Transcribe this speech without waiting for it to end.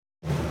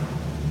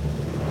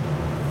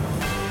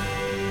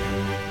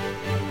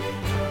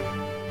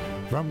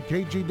From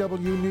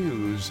KGW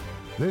News,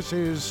 this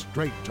is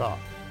Straight Talk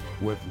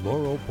with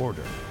Laurel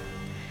Porter.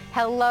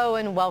 Hello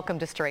and welcome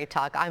to Straight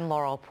Talk. I'm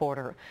Laurel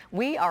Porter.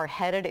 We are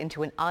headed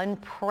into an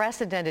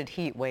unprecedented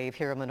heat wave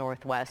here in the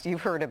Northwest.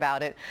 You've heard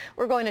about it.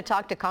 We're going to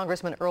talk to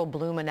Congressman Earl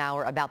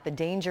Blumenauer about the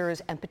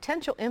dangers and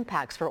potential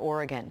impacts for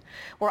Oregon.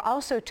 We're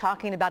also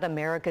talking about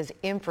America's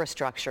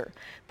infrastructure.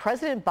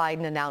 President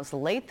Biden announced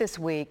late this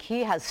week he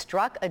has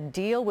struck a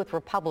deal with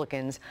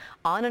Republicans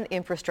on an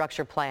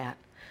infrastructure plan.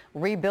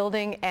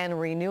 Rebuilding and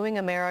renewing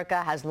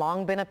America has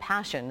long been a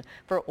passion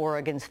for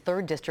Oregon's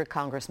 3rd District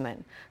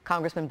Congressman.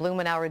 Congressman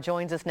Blumenauer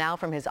joins us now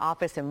from his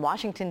office in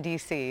Washington,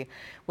 D.C.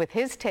 with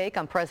his take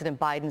on President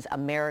Biden's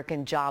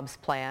American Jobs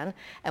Plan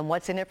and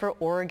what's in it for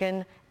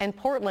Oregon and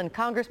Portland.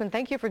 Congressman,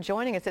 thank you for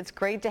joining us. It's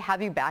great to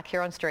have you back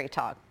here on Straight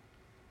Talk.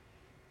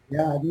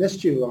 Yeah, I've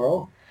missed you,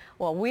 Laurel.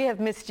 Well, we have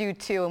missed you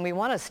too, and we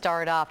want to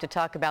start off to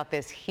talk about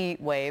this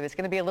heat wave. It's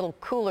going to be a little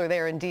cooler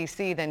there in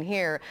D.C. than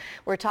here.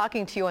 We're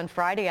talking to you on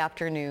Friday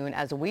afternoon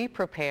as we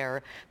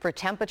prepare for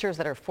temperatures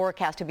that are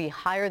forecast to be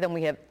higher than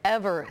we have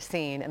ever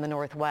seen in the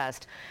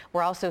Northwest.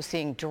 We're also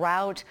seeing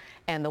drought,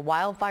 and the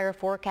wildfire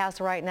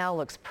forecast right now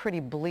looks pretty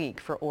bleak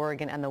for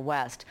Oregon and the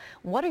West.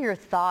 What are your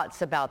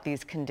thoughts about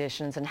these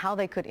conditions and how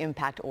they could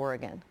impact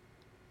Oregon?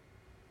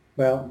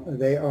 Well,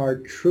 they are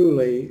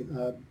truly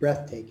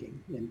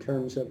breathtaking in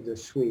terms of the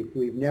sweep.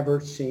 We've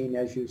never seen,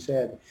 as you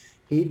said,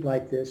 heat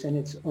like this, and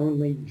it's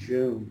only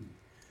June.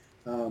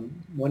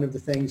 One of the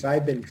things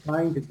I've been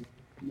trying to do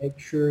to make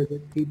sure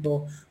that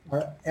people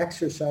are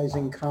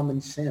exercising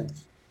common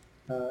sense.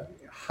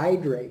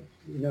 Hydrate,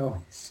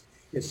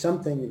 is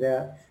something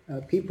that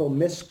people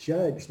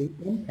misjudge the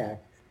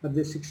impact of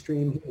this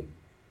extreme heat.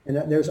 And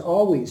there's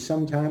always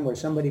some time where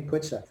somebody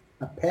puts a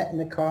pet in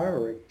the car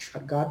or,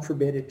 God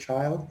forbid, a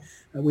child.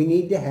 We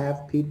need to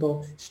have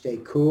people stay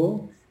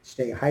cool,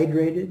 stay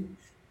hydrated,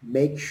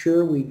 make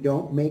sure we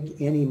don't make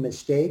any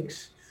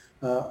mistakes.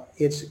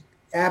 It's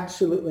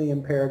absolutely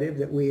imperative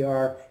that we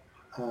are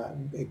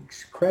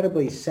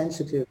incredibly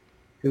sensitive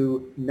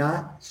to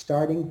not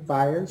starting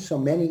fires. So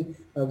many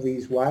of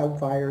these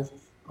wildfires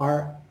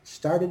are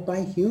started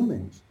by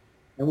humans.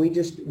 And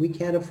we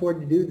can't afford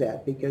to do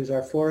that because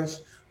our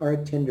forests are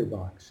a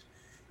tinderbox.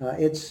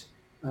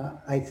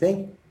 I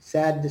think,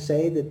 sad to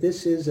say, that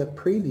this is a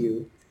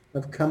preview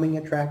of coming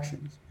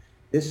attractions.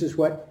 This is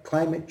what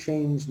climate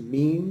change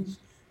means,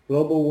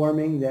 global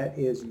warming that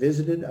is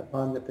visited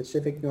upon the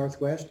Pacific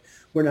Northwest.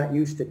 We're not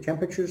used to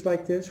temperatures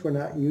like this. We're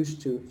not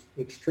used to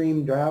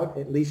extreme drought,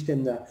 at least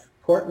in the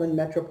Portland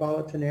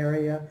metropolitan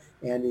area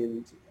and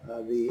in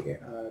the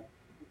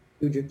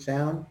Puget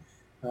Sound.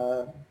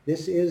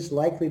 This is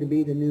likely to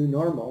be the new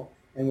normal,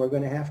 and we're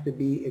going to have to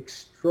be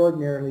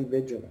extraordinarily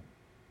vigilant.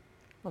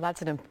 Well,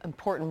 that's an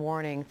important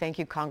warning. Thank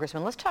you,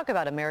 Congressman. Let's talk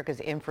about America's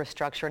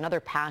infrastructure,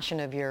 another passion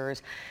of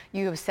yours.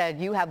 You have said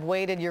you have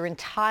waited your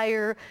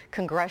entire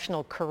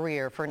congressional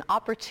career for an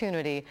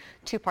opportunity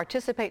to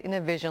participate in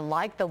a vision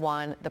like the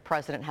one the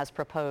president has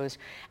proposed.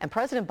 And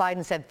President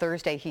Biden said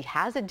Thursday he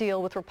has a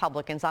deal with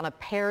Republicans on a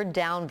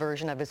pared-down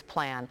version of his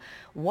plan.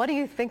 What do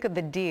you think of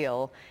the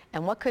deal,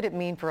 and what could it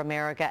mean for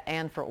America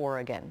and for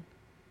Oregon?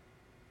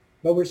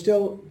 But we're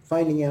still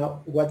finding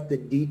out what the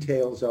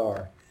details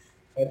are.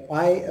 But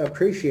I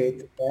appreciate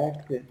the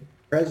fact that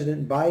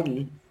President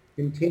Biden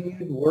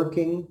continued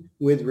working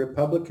with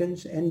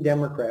Republicans and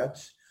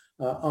Democrats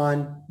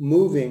on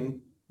moving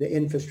the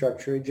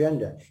infrastructure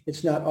agenda.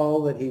 It's not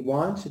all that he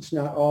wants. It's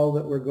not all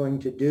that we're going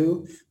to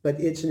do, but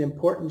it's an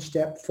important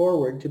step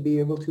forward to be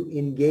able to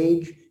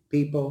engage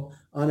people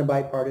on a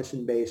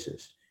bipartisan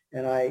basis.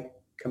 And I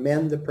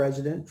commend the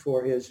president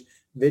for his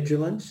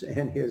vigilance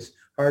and his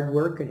hard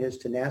work and his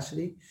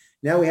tenacity.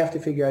 Now we have to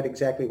figure out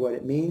exactly what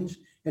it means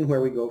and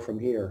where we go from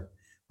here.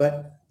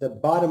 But the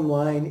bottom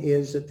line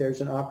is that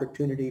there's an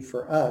opportunity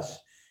for us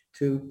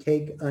to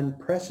take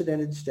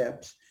unprecedented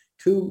steps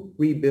to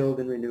rebuild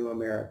and renew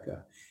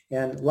America.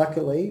 And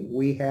luckily,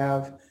 we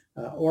have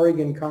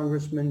Oregon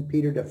Congressman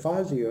Peter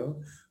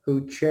DeFazio,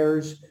 who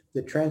chairs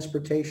the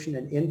Transportation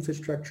and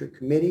Infrastructure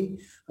Committee.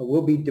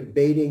 We'll be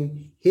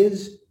debating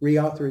his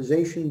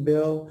reauthorization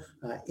bill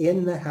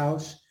in the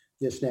House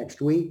this next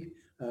week.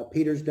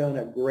 Peter's done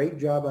a great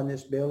job on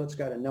this bill. It's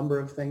got a number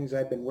of things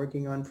I've been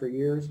working on for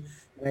years,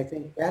 and I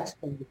think that's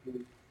going to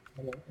be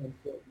an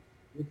important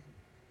addition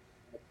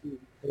to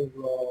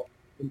overall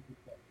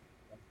infrastructure.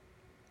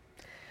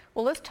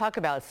 Well, let's talk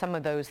about some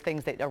of those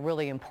things that are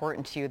really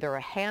important to you. There are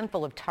a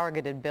handful of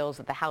targeted bills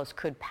that the House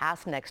could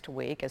pass next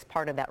week as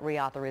part of that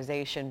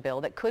reauthorization bill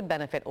that could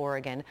benefit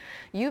Oregon.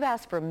 You've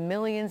asked for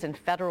millions in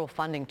federal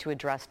funding to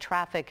address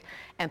traffic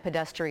and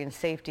pedestrian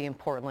safety in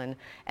Portland.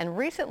 And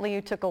recently you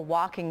took a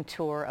walking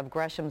tour of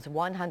Gresham's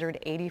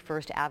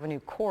 181st Avenue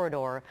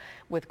corridor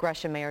with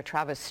Gresham Mayor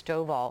Travis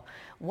Stovall.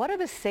 What are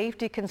the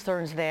safety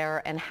concerns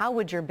there, and how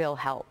would your bill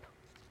help?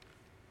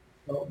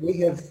 Well, we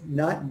have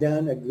not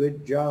done a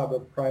good job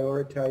of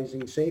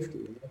prioritizing safety.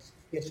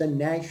 It's a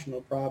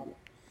national problem.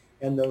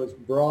 And those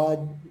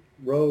broad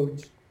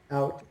roads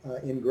out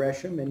in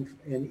Gresham and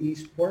in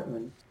East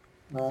Portland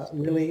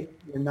really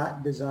were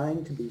not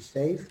designed to be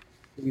safe.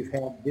 We've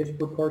had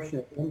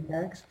disproportionate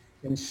impacts,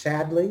 and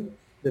sadly,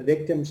 the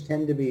victims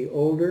tend to be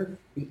older,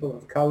 people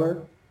of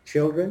color,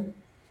 children.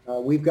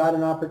 We've got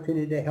an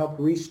opportunity to help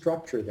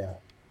restructure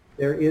that.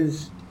 There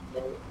is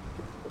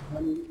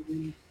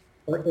money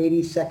for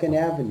 82nd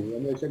Avenue,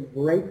 and there's a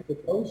great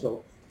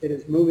proposal that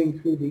is moving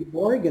through the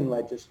Oregon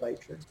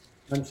legislature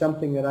on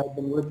something that I've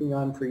been working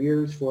on for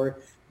years for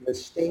the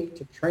state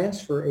to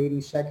transfer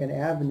 82nd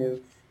Avenue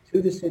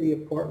to the city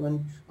of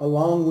Portland,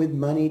 along with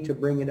money to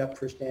bring it up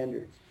for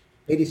standards.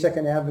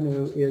 82nd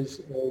Avenue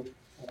is a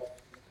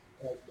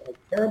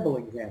terrible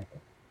example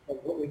of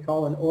what we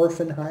call an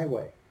orphan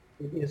highway.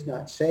 It is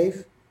not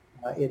safe.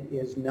 It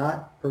is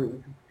not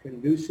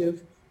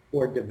conducive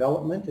for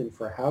development and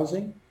for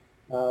housing.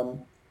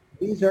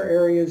 These are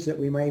areas that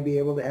we might be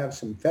able to have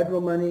some federal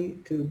money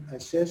to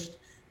assist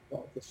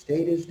what the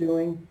state is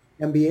doing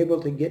and be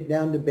able to get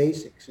down to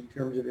basics in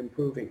terms of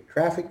improving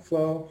traffic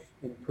flow,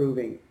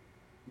 improving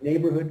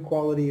neighborhood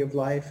quality of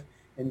life,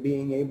 and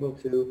being able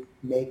to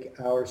make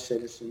our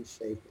citizens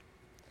safer.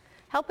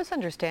 Help us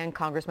understand,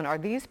 Congressman, are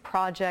these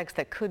projects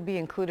that could be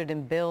included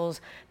in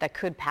bills that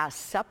could pass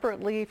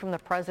separately from the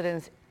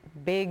president's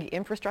big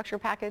infrastructure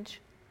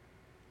package?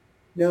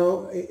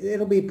 No,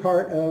 it'll be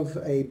part of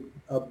a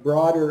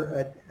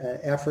broader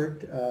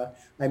effort.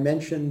 I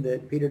mentioned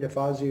that Peter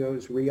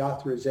DeFazio's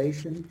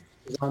reauthorization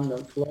is on the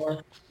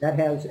floor. That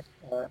has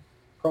the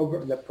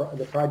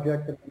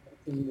project that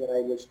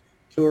I was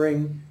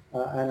touring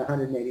on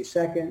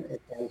 182nd.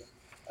 It has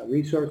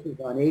resources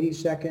on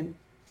 82nd.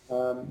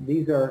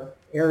 These are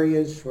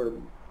areas for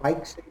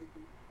bike safety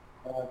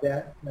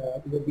that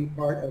will be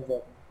part of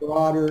a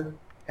broader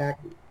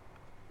package.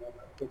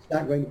 It's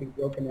not going to be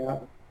broken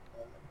out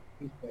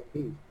piece by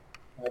piece.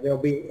 There'll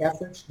be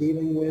efforts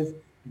dealing with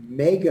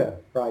mega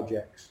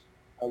projects.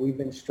 We've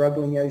been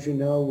struggling, as you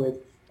know, with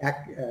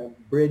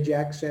bridge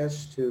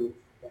access to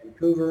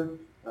Vancouver.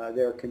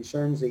 There are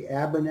concerns, the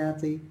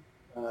Abernathy.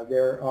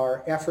 There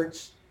are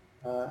efforts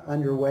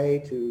underway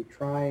to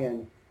try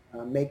and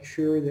make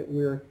sure that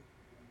we're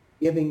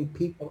giving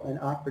people an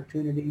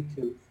opportunity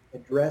to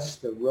address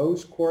the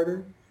Rose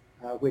Quarter,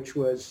 which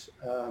was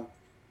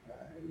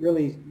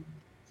really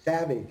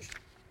savaged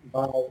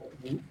by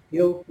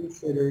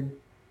ill-considered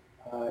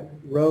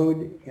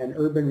road and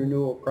urban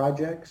renewal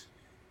projects.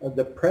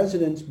 The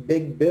president's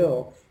big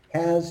bill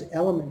has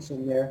elements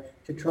in there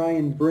to try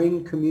and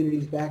bring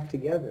communities back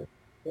together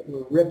that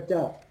were ripped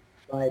up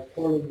by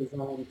poorly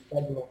designed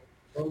federal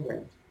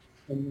programs.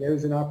 And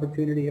there's an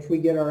opportunity, if we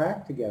get our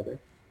act together,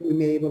 we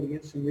may be able to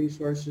get some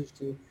resources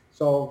to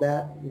solve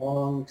that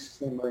long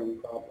simmering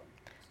problem.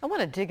 I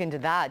want to dig into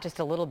that just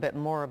a little bit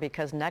more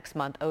because next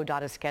month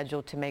ODOT is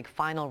scheduled to make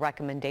final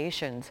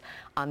recommendations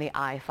on the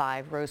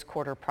I-5 Rose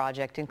Quarter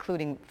project,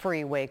 including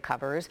freeway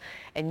covers.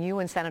 And you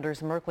and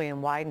Senators Merkley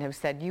and Wyden have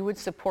said you would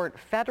support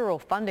federal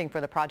funding for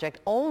the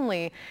project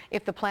only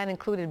if the plan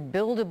included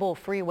buildable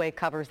freeway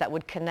covers that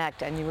would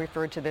connect. And you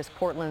referred to this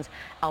Portland's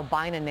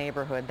Albina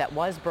neighborhood that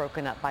was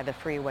broken up by the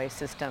freeway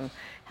system.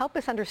 Help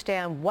us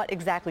understand what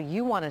exactly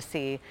you want to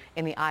see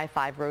in the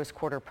I-5 Rose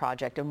Quarter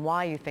project and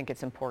why you think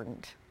it's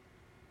important.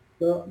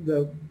 Well,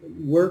 the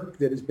work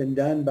that has been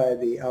done by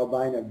the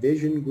Albina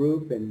Vision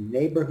Group and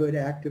neighborhood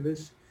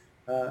activists,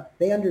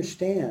 they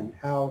understand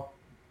how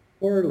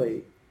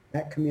poorly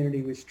that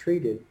community was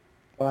treated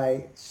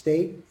by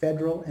state,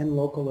 federal, and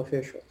local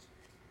officials.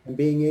 And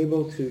being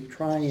able to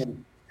try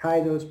and tie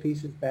those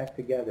pieces back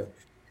together,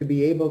 to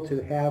be able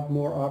to have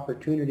more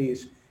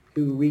opportunities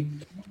to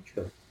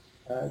recapture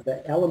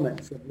the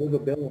elements of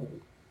livability,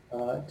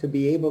 to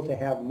be able to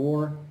have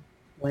more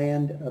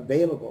land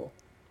available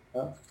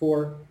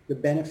for the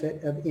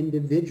benefit of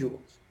individuals.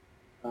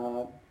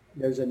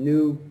 There's a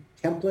new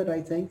template,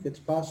 I think, that's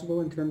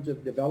possible in terms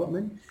of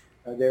development.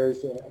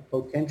 There's a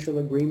potential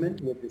agreement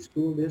with the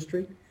school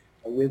district,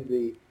 with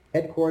the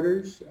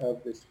headquarters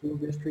of the school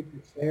district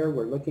that's there.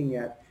 We're looking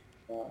at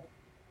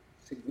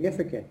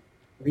significant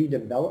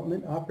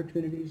redevelopment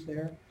opportunities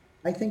there.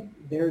 I think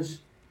this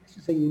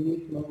is a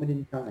unique moment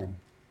in time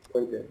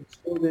where the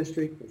school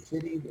district, the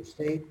city, the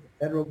state,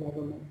 the federal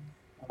government,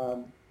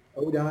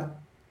 ODOT,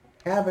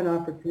 have an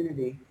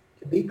opportunity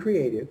to be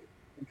creative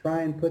and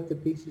try and put the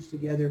pieces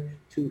together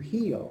to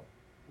heal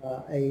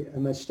a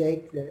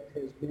mistake that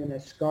has been a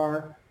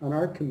scar on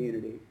our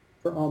community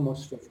for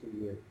almost 50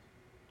 years.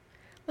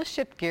 Let's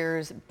shift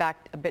gears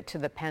back a bit to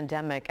the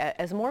pandemic.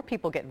 As more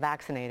people get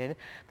vaccinated,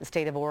 the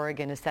state of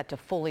Oregon is set to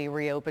fully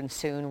reopen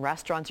soon.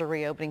 Restaurants are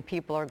reopening.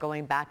 People are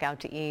going back out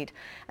to eat.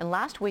 And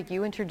last week,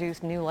 you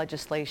introduced new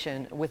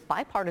legislation with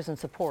bipartisan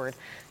support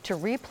to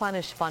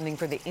replenish funding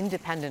for the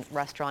independent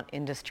restaurant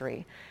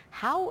industry.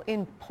 How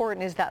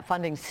important is that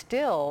funding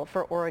still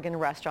for Oregon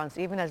restaurants,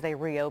 even as they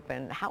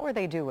reopen? How are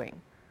they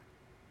doing?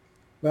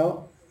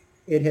 Well,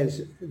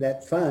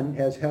 that fund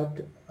has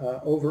helped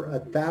over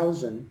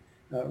 1,000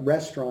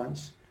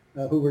 restaurants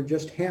who were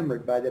just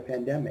hammered by the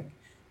pandemic,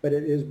 but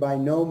it is by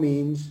no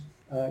means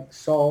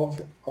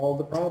solved all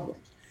the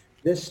problems.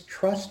 This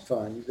trust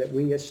fund that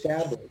we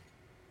established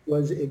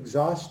was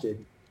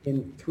exhausted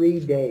in 3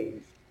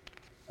 days.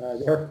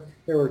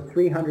 There were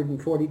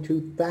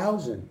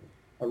 342,000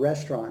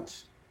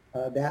 restaurants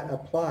that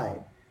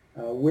applied.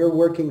 We're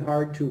working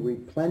hard to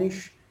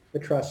replenish the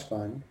trust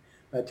fund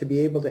to be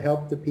able to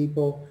help the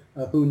people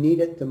who need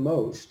it the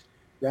most,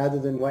 rather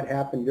than what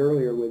happened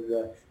earlier with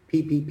the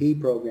PPP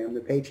program,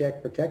 the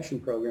Paycheck Protection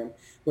Program,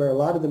 where a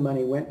lot of the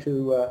money went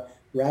to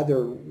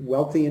rather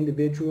wealthy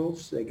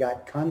individuals. They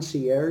got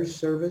concierge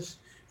service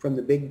from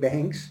the big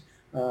banks,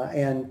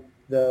 and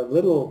the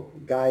little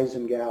guys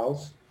and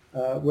gals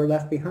were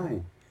left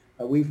behind.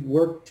 We've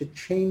worked to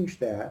change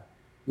that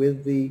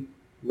with the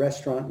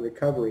Restaurant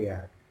Recovery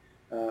Act.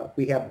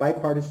 We have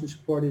bipartisan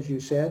support, as you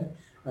said,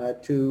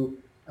 to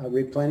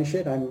replenish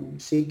it. I'm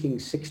seeking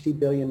 $60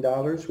 billion,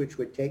 which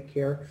would take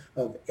care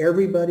of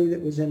everybody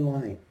that was in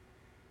line.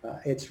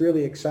 It's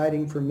really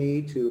exciting for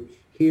me to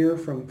hear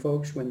from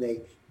folks when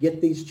they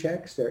get these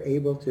checks. They're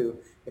able to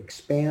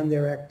expand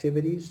their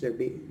activities.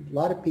 A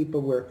lot of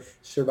people were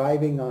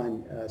surviving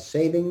on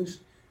savings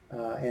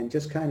and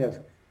just kind of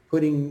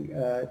putting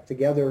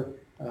together,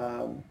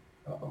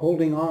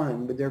 holding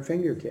on with their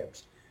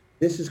fingertips.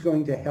 This is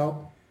going to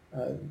help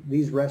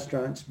these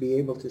restaurants be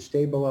able to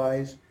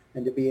stabilize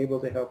and to be able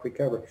to help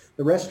recover.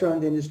 The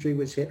restaurant industry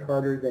was hit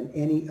harder than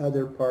any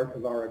other part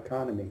of our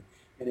economy.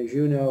 And as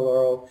you know,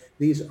 Laurel,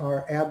 these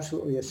are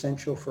absolutely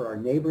essential for our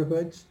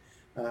neighborhoods.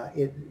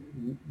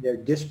 They're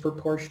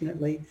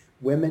disproportionately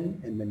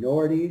women and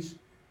minorities,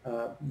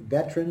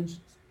 veterans,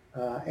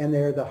 and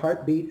they're the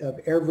heartbeat of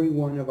every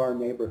one of our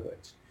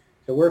neighborhoods.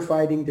 So we're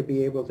fighting to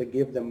be able to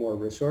give them more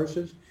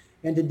resources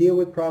and to deal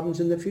with problems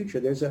in the future.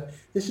 This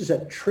is a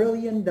 $1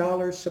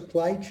 trillion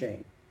supply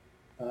chain.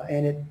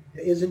 And it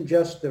isn't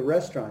just the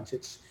restaurants.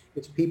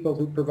 It's people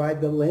who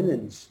provide the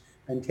linens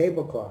and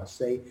tablecloths.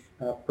 They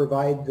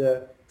provide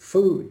the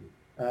food,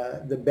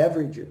 the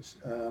beverages.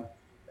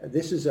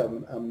 This is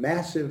a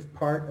massive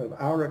part of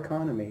our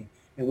economy,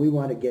 and we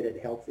want to get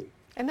it healthy.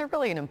 And they're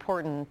really an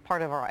important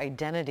part of our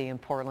identity in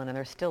Portland, and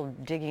they're still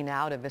digging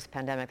out of this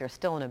pandemic. They're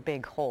still in a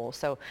big hole,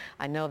 so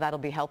I know that'll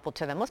be helpful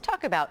to them. Let's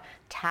talk about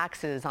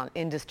taxes on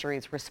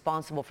industries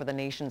responsible for the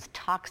nation's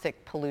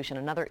toxic pollution,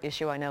 another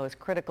issue I know is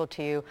critical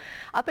to you.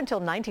 Up until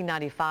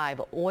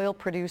 1995, oil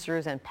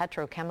producers and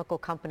petrochemical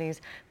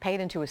companies paid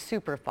into a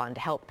super fund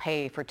to help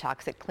pay for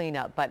toxic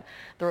cleanup, but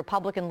the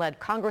Republican-led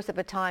Congress at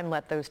the time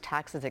let those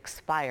taxes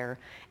expire,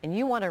 and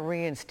you want to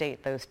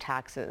reinstate those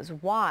taxes.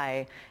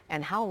 Why,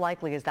 and how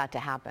likely is that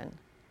to happen?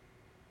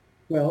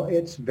 Well,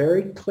 it's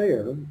very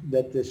clear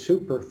that the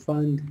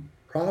Superfund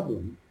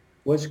problem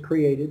was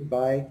created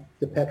by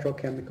the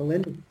petrochemical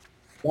industry.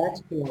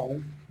 That's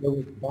why there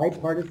was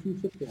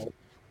bipartisan support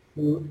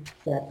to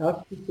set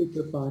up the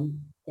Superfund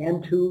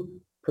and to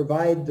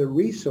provide the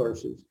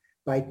resources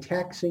by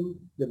taxing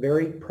the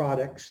very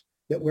products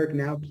that we're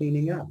now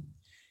cleaning up.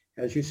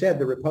 As you said,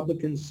 the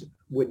Republicans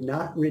would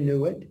not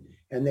renew it,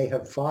 and they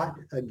have fought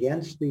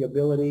against the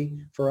ability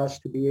for us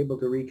to be able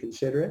to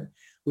reconsider it.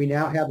 We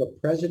now have a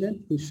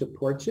president who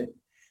supports it.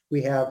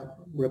 We have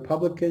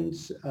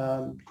Republicans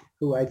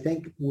who I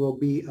think will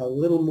be a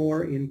little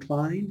more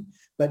inclined,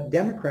 but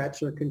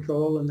Democrats are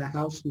control in the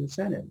House and the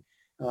Senate.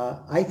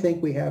 I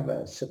think we have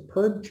a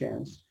superb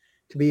chance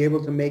to be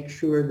able to make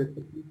sure that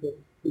the people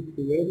who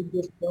created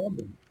this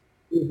problem,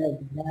 who have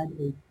had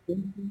a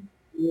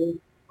 20-year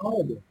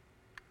holiday,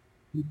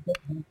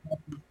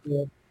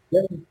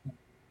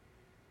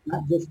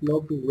 not just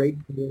local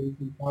ratepayers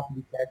and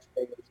property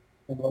taxpayers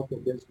and local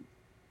business.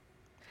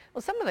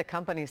 Well, some of the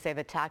companies say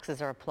the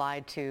taxes are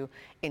applied to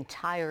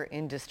entire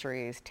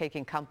industries,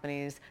 taxing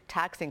companies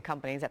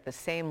at the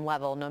same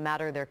level no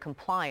matter their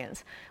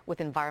compliance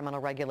with environmental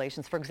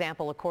regulations. For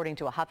example, according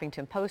to a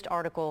Huffington Post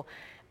article,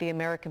 the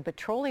American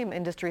petroleum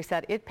industry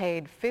said it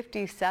paid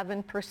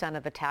 57%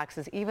 of the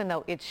taxes, even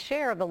though its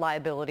share of the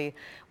liability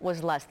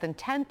was less than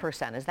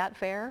 10%. Is that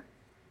fair?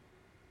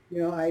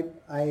 You know,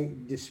 I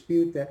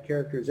dispute that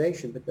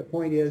characterization, but the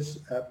point is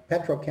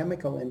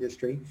petrochemical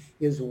industry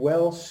is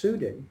well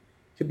suited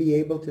to be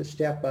able to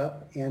step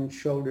up and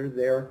shoulder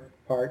their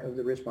part of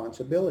the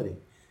responsibility.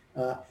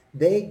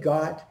 They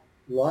got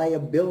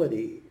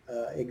liability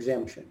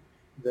exemption.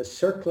 The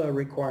CERCLA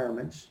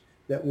requirements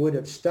that would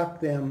have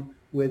stuck them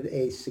with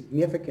a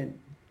significant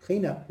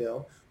cleanup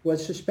bill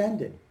was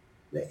suspended.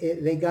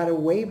 They got a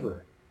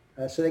waiver.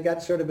 So they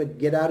got sort of a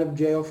get out of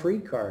jail free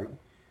card.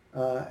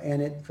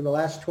 And for the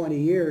last 20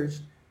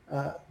 years,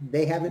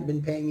 they haven't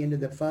been paying into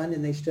the fund,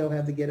 and they still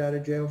have the get out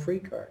of jail free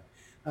card.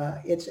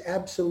 It's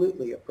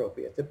absolutely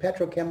appropriate. The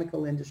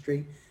petrochemical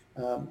industry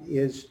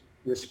is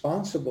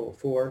responsible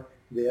for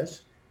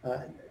this,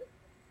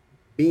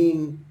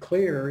 being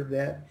clear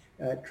that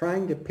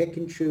trying to pick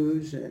and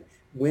choose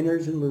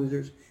winners and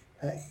losers,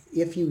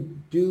 if you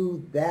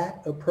do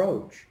that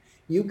approach,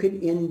 you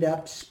could end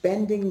up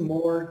spending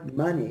more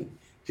money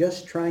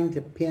just trying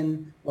to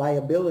pin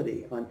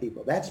liability on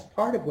people. That's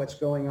part of what's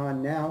going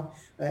on now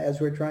as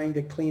we're trying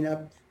to clean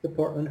up the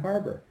Portland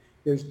Harbor.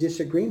 There's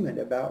disagreement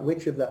about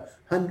which of the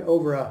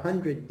over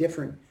 100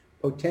 different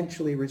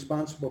potentially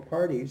responsible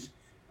parties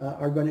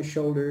are going to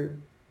shoulder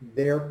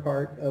their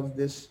part of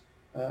this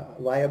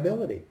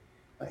liability.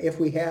 if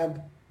we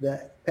have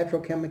the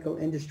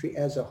petrochemical industry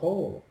as a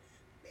whole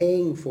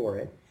paying for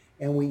it,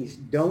 and we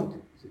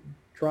don't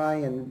try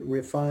and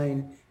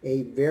refine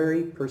a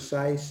very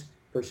precise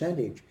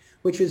percentage,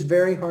 which is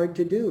very hard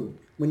to do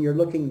when you're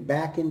looking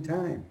back in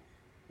time.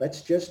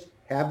 Let's just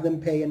have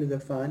them pay into the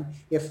fund.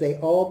 If they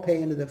all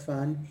pay into the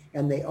fund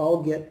and they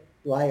all get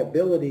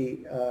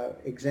liability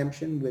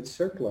exemption with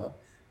CERCLA,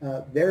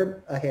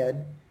 they're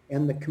ahead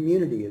and the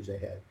community is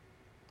ahead.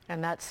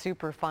 And that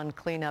Superfund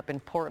cleanup in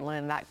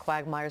Portland, that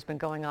quagmire's been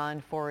going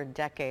on for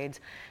decades.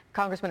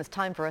 Congressman, it's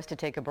time for us to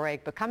take a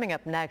break. But coming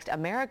up next,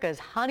 America's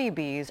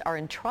honeybees are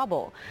in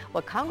trouble.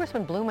 What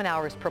Congressman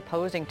Blumenauer is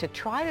proposing to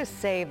try to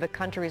save the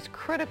country's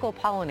critical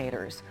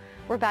pollinators.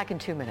 We're back in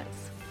 2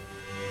 minutes.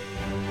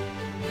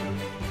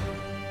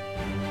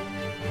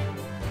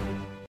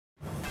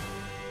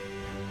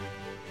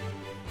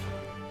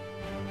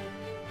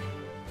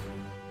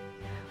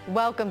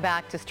 Welcome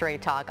back to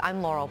Straight Talk.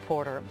 I'm Laurel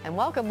Porter, and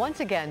welcome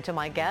once again to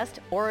my guest,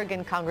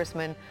 Oregon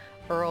Congressman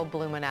Earl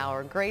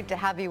Blumenauer. Great to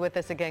have you with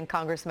us again,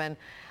 Congressman.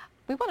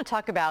 We want to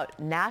talk about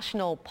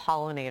National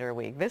Pollinator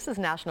Week. This is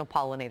National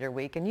Pollinator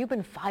Week, and you've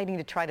been fighting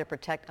to try to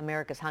protect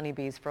America's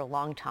honeybees for a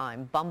long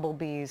time.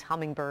 Bumblebees,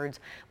 hummingbirds,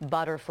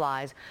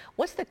 butterflies.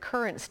 What's the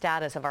current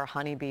status of our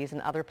honeybees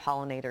and other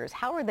pollinators?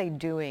 How are they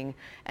doing,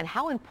 and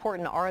how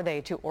important are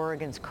they to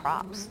Oregon's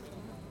crops?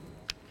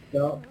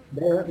 Well,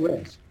 they're at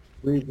risk.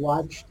 We've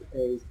watched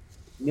a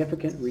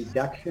significant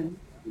reduction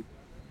in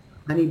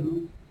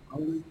honeybee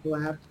pollen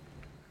collapse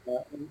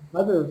and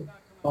other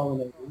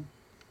pollinators.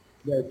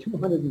 There are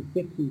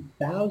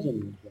 250,000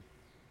 of them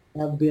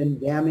have been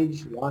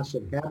damaged, loss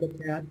of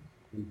habitat,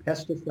 and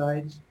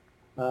pesticides.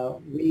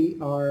 We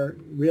are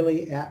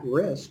really at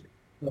risk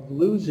of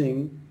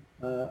losing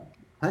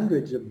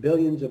hundreds of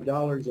billions of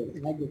dollars of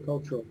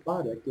agricultural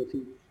product. If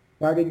you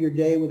started your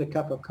day with a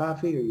cup of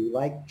coffee, or you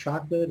like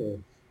chocolate, or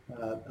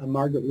a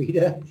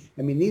margarita.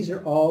 I mean, these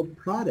are all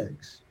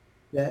products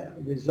that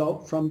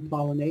result from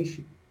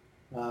pollination.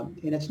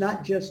 And it's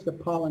not just the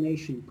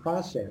pollination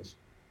process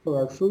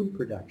for our food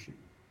production,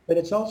 but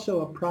it's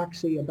also a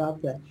proxy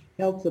about the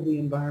health of the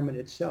environment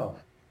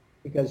itself.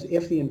 Because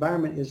if the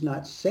environment is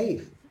not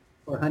safe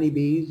for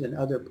honeybees and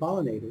other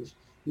pollinators,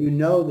 you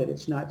know that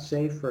it's not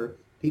safe for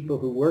people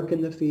who work in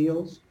the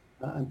fields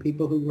and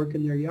people who work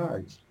in their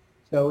yards.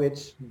 So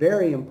it's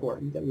very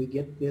important that we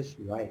get this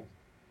right.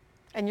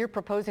 And you're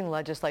proposing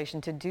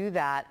legislation to do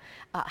that.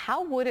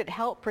 How would it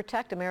help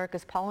protect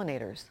America's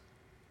pollinators?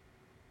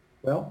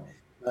 Well,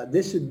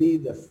 this would be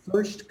the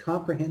first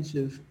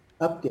comprehensive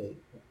update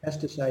of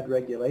pesticide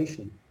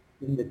regulation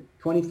in the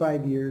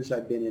 25 years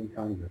I've been in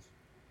Congress.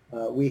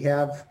 We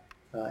have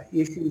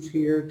issues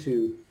here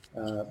to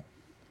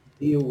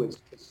deal with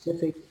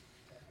specific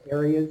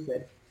areas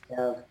that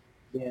have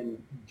been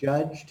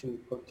judged to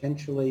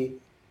potentially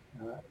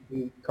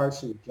be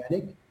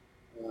carcinogenic.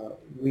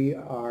 We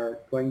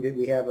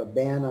have a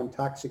ban on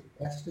toxic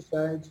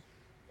pesticides.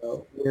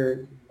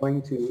 We're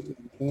going to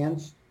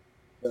enhance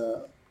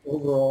the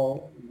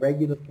overall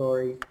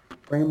regulatory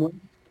framework.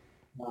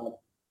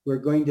 We're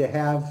going to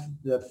have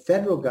the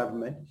federal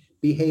government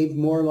behave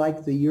more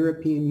like the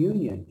European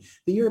Union.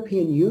 The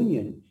European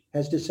Union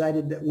has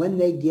decided that when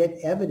they get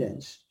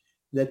evidence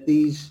that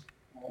these,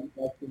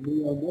 like the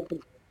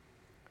neonicotinoids,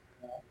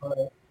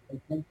 are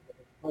potentially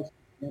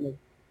carcinogenic,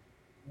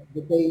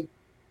 that they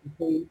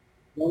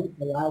don't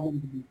allow them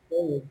to be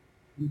sold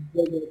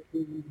until they're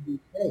proven to be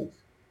safe.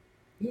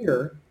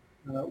 Here,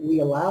 we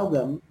allow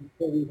them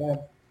until we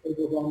have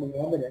overwhelming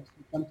evidence,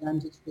 and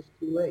sometimes it's just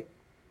too late.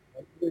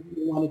 We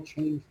want to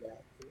change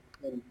that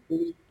and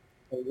increase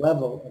the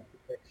level of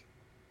protection.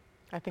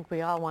 I think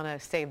we all want to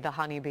save the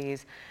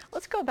honeybees.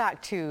 Let's go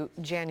back to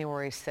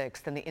January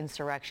 6th and the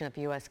insurrection at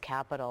the U.S.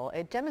 Capitol.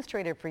 It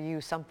demonstrated for you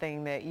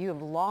something that you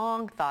have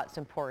long thought is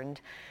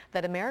important,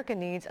 that America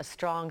needs a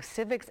strong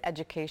civics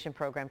education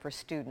program for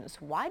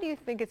students. Why do you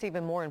think it's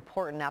even more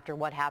important after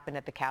what happened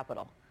at the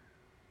Capitol?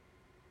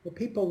 Well,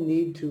 people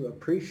need to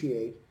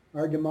appreciate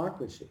our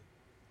democracy,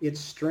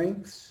 its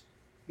strengths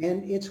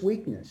and its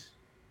weakness.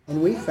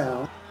 And we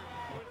found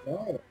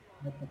at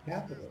the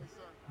Capitol,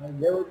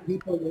 there were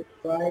people that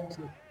tried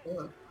to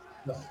stop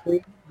a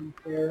free and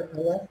fair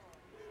election.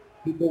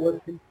 People were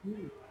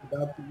confused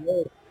about the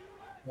role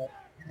that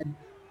had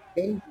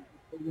changes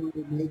that they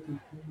wanted to make in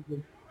terms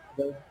of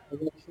the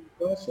election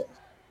process.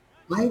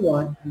 I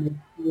want to make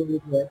sure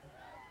that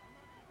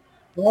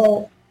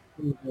all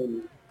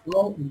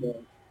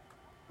Americans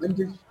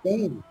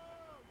understand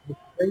the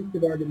strength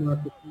of our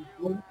democracy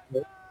and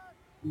the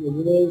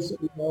roles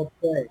that we all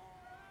play.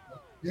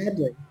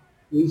 Sadly,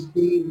 we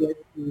see that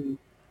the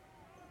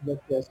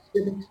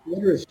civics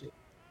literacy,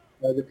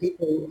 the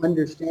people who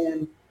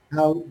understand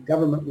how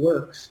government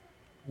works,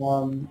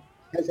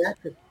 has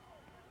atrophied,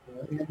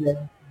 and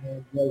that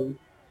the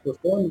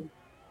performance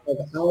of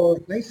our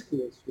high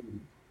school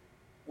students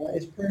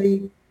is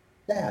pretty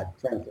sad,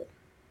 frankly,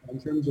 in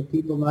terms of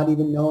people not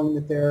even knowing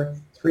that there are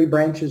three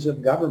branches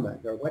of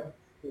government or what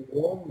the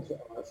roles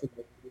are for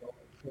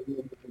the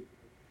individual.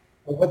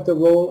 what the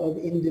role of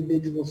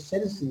individual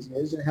citizens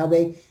is and how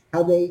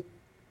they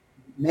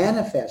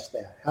manifest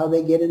that, how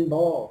they get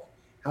involved,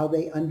 how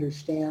they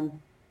understand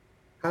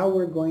how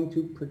we're going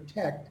to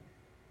protect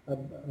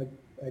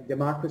a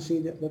democracy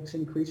that looks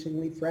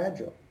increasingly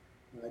fragile.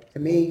 To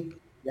me,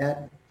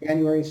 that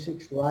January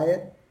 6th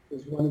riot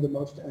was one of the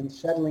most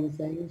unsettling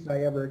things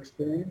I ever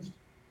experienced.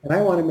 And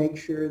I want to make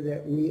sure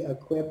that we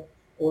equip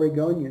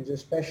Oregonians,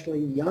 especially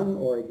young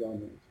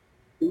Oregonians,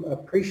 to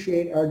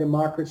appreciate our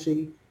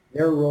democracy,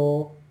 their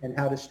role, and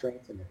how to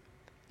strengthen it.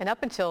 And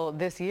up until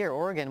this year,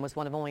 Oregon was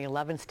one of only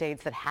 11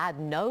 states that had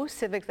no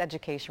civics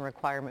education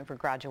requirement for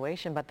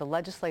graduation, but the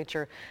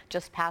legislature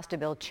just passed a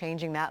bill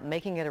changing that,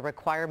 making it a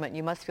requirement.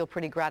 You must feel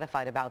pretty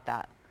gratified about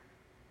that.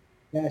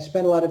 Yeah, I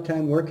spent a lot of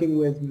time working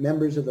with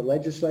members of the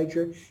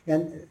legislature,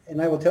 and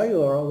I will tell you,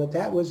 Laurel,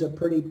 that was a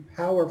pretty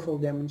powerful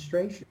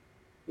demonstration.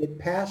 It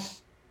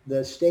passed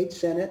the state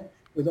Senate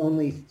with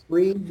only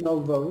 3 no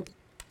votes,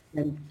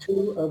 and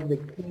 2 of the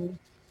key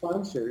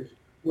sponsors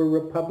were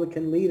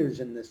Republican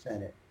leaders in the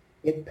Senate.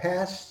 It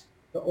passed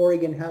the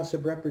Oregon House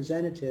of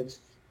Representatives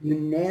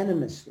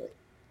unanimously.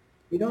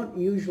 You don't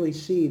usually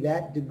see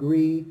that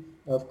degree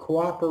of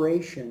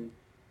cooperation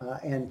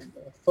and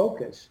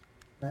focus.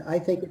 I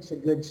think it's a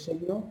good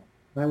signal,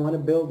 and I want to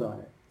build on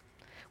it.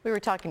 We were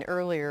talking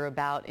earlier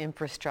about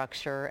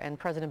infrastructure, and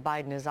President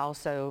Biden is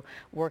also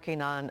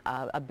working on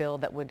a bill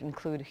that would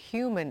include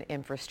human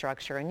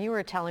infrastructure. And you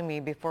were telling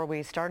me before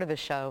we started the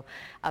show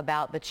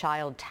about the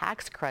child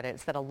tax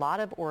credits that a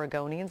lot of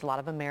Oregonians, a lot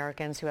of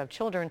Americans who have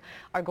children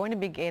are going to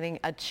be getting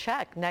a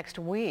check next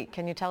week.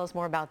 Can you tell us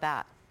more about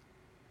that?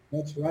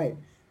 That's right.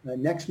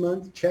 Next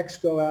month, checks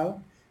go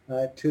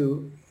out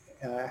to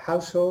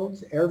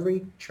households.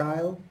 Every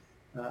child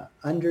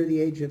under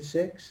the age of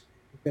 6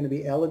 going to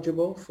be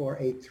eligible for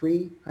a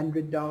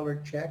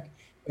 $300 check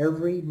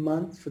every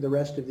month for the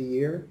rest of the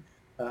year.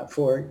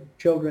 For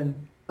children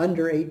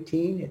under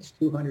 18, it's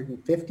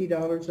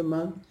 $250 a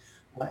month.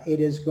 It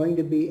is going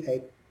to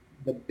be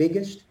the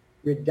biggest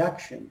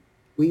reduction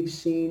we've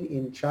seen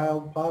in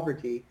child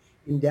poverty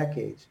in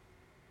decades.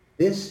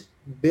 This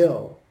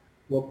bill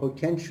will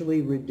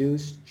potentially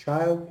reduce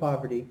child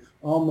poverty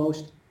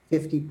almost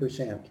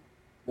 50%.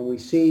 And we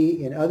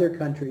see in other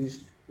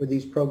countries where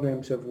these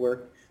programs have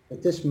worked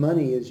that this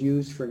money is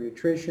used for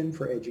nutrition,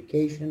 for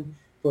education,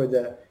 for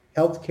the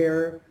health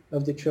care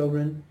of the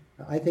children.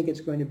 I think it's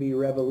going to be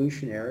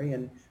revolutionary,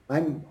 and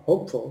I'm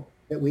hopeful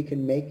that we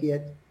can make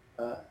it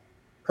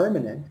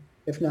permanent,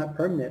 if not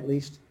permanent, at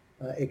least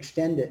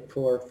extend it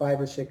for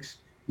 5 or 6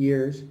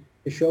 years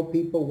to show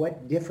people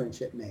what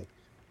difference it makes.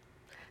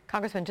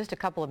 Congressman, just a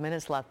couple of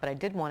minutes left, but I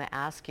did want to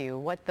ask you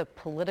what the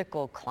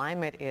political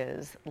climate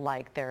is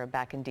like there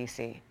back in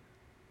D.C.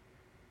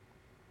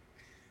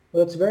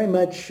 Well, it's very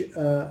much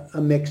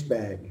a mixed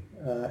bag.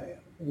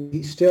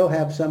 We still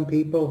have some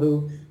people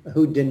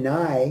who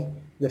deny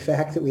the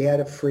fact that we had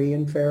a free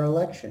and fair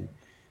election.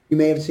 You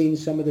may have seen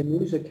some of the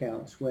news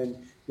accounts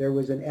when there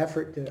was an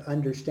effort to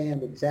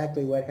understand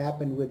exactly what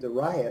happened with the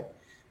riot,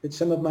 that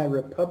some of my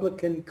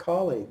Republican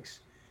colleagues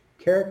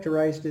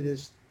characterized it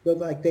as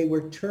like they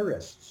were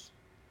tourists.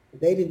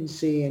 They didn't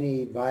see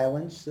any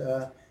violence,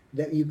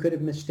 that you could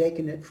have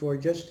mistaken it for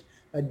just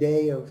a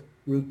day of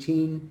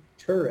routine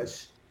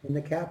tourists in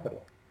the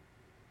Capitol.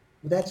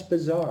 That's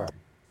bizarre.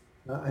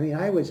 I mean,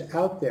 I was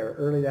out there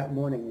early that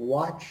morning,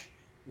 watch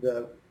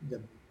the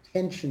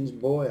tensions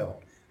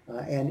boil.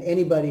 And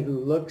anybody who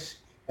looks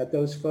at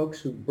those folks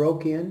who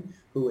broke in,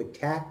 who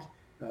attacked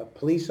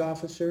police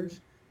officers,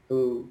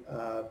 who,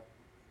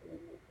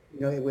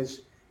 it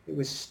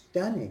was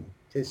stunning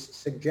to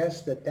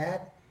suggest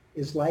that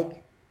is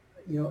like,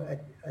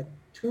 a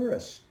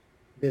tourist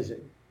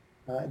visit.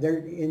 They're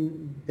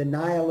in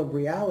denial of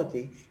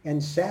reality,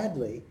 and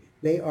sadly,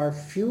 they are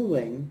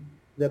fueling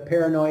the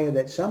paranoia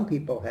that some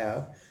people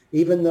have,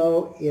 even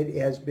though it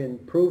has been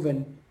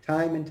proven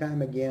time and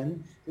time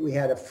again that we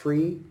had a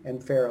free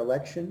and fair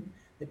election,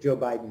 that Joe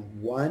Biden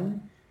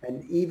won,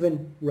 and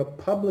even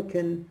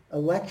Republican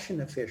election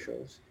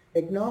officials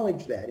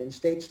acknowledge that in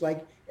states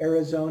like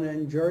Arizona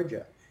and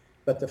Georgia.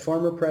 But the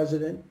former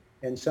president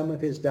and some of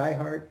his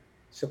diehard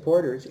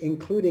supporters,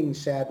 including,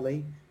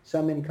 sadly,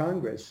 some in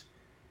Congress,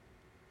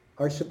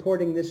 are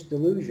supporting this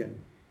delusion.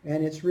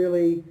 And it's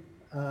really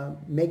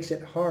makes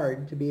it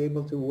hard to be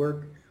able to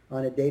work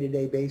on a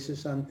day-to-day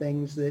basis on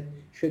things that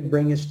should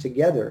bring us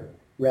together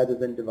rather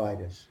than divide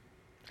us.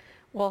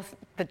 Well,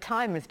 the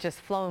time has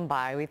just flown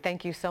by. We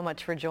thank you so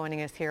much for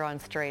joining us here on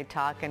Straight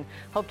Talk and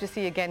hope to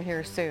see you again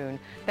here soon.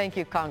 Thank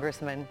you,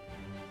 Congressman.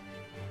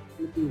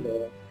 Thank you,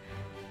 Laura.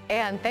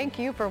 And thank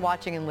you for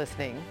watching and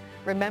listening.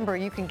 Remember,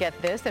 you can get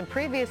this and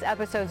previous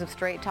episodes of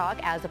Straight Talk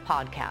as a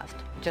podcast.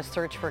 Just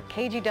search for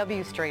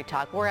KGW Straight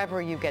Talk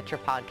wherever you get your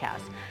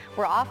podcasts.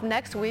 We're off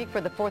next week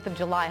for the 4th of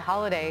July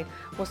holiday.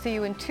 We'll see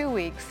you in 2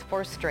 weeks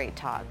for Straight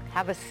Talk.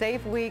 Have a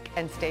safe week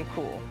and stay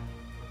cool.